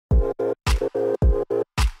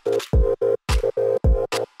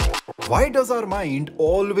Why does our mind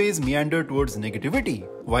always meander towards negativity?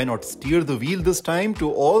 Why not steer the wheel this time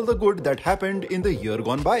to all the good that happened in the year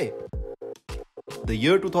gone by? The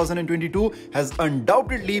year 2022 has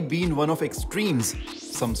undoubtedly been one of extremes,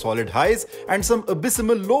 some solid highs and some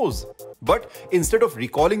abysmal lows. But instead of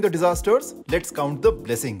recalling the disasters, let's count the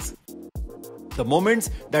blessings. The moments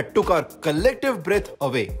that took our collective breath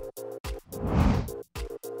away.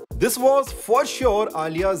 This was for sure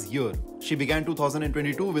Alia's year. She began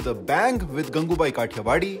 2022 with a bang with Gangubai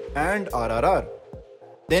Kathiawadi and RRR.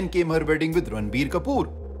 Then came her wedding with Ranbir Kapoor.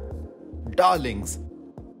 Darlings.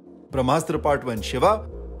 Brahmastra Part 1 Shiva.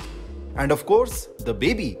 And of course, the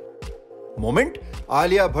baby. Moment?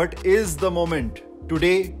 Alia Bhatt is the moment.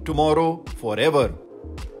 Today, tomorrow, forever.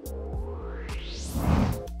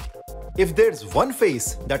 If there's one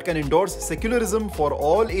face that can endorse secularism for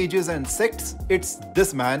all ages and sects, it's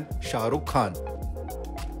this man, Shah Rukh Khan.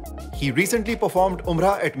 He recently performed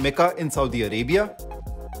Umrah at Mecca in Saudi Arabia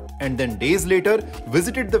and then days later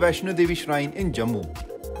visited the Vaishno Devi shrine in Jammu.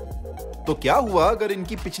 तो क्या हुआ अगर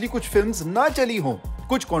इनकी पिछली कुछ films ना चली हों,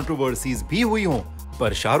 कुछ कंट्रोवर्सीज भी हुई हों,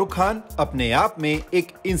 पर शाहरुख खान अपने आप में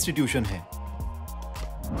एक इंस्टीट्यूशन है.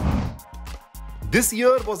 This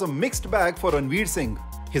year was a mixed bag for Ranveer Singh.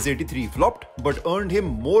 His 83 flopped but earned him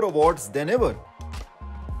more awards than ever.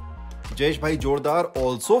 Jayesh Bhai Jordar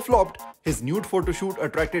also flopped. His nude photoshoot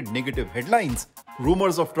attracted negative headlines.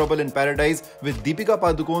 Rumors of trouble in paradise with Deepika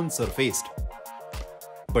Padukone surfaced.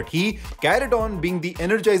 But he carried on being the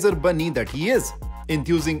energizer bunny that he is,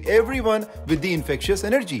 enthusing everyone with the infectious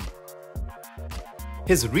energy.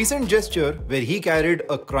 His recent gesture, where he carried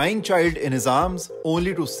a crying child in his arms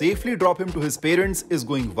only to safely drop him to his parents, is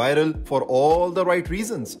going viral for all the right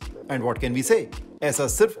reasons. And what can we say? ऐसा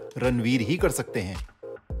सिर्फ रणवीर ही कर सकते हैं.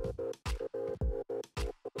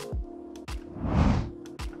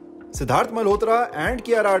 Sidharth Malhotra and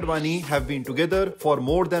Kiara Advani have been together for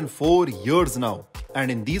more than 4 years now. And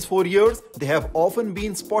in these 4 years, they have often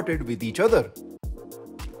been spotted with each other.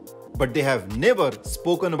 But they have never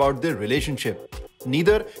spoken about their relationship.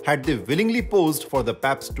 Neither had they willingly posed for the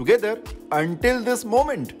paps together until this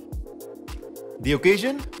moment. The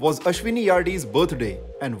occasion was Ashwini Yardi's birthday,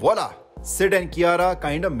 and voila, Sid and Kiara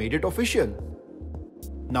kinda made it official.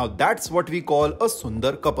 Now that's what we call a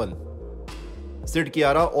Sundar couple. Sid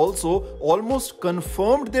Kiara also almost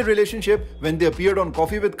confirmed their relationship when they appeared on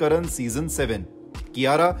Coffee with Karan season 7.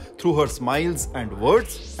 Kiara through her smiles and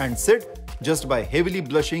words, and Sid just by heavily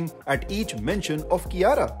blushing at each mention of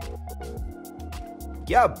Kiara.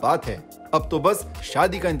 क्या बात है, अब तो बस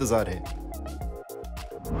शादी का इंतजार है.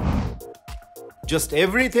 Just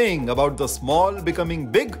everything about the small becoming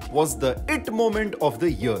big was the it moment of the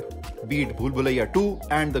year. Be it Bhool Bhulaiya 2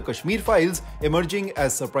 and the Kashmir Files emerging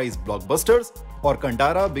as surprise blockbusters, or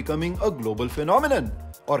Kantara becoming a global phenomenon,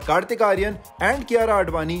 or Kartik Aaryan and Kiara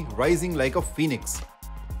Advani rising like a phoenix.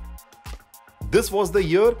 This was the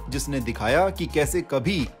year जिसने दिखाया कि कैसे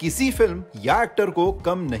कभी किसी film या actor को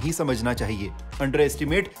कम नहीं समझना चाहिए, अंडर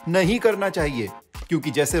एस्टिमेट नहीं करना चाहिए,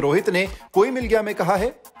 क्योंकि जैसे रोहित ने कोई मिल गया में कहा है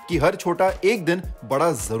कि हर छोटा एक दिन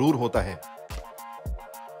बड़ा जरूर होता है.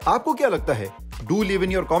 आपको क्या लगता है? Do leave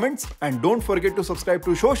in your comments and don't forget to subscribe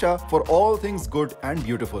to Shosha for all things good and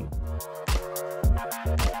beautiful.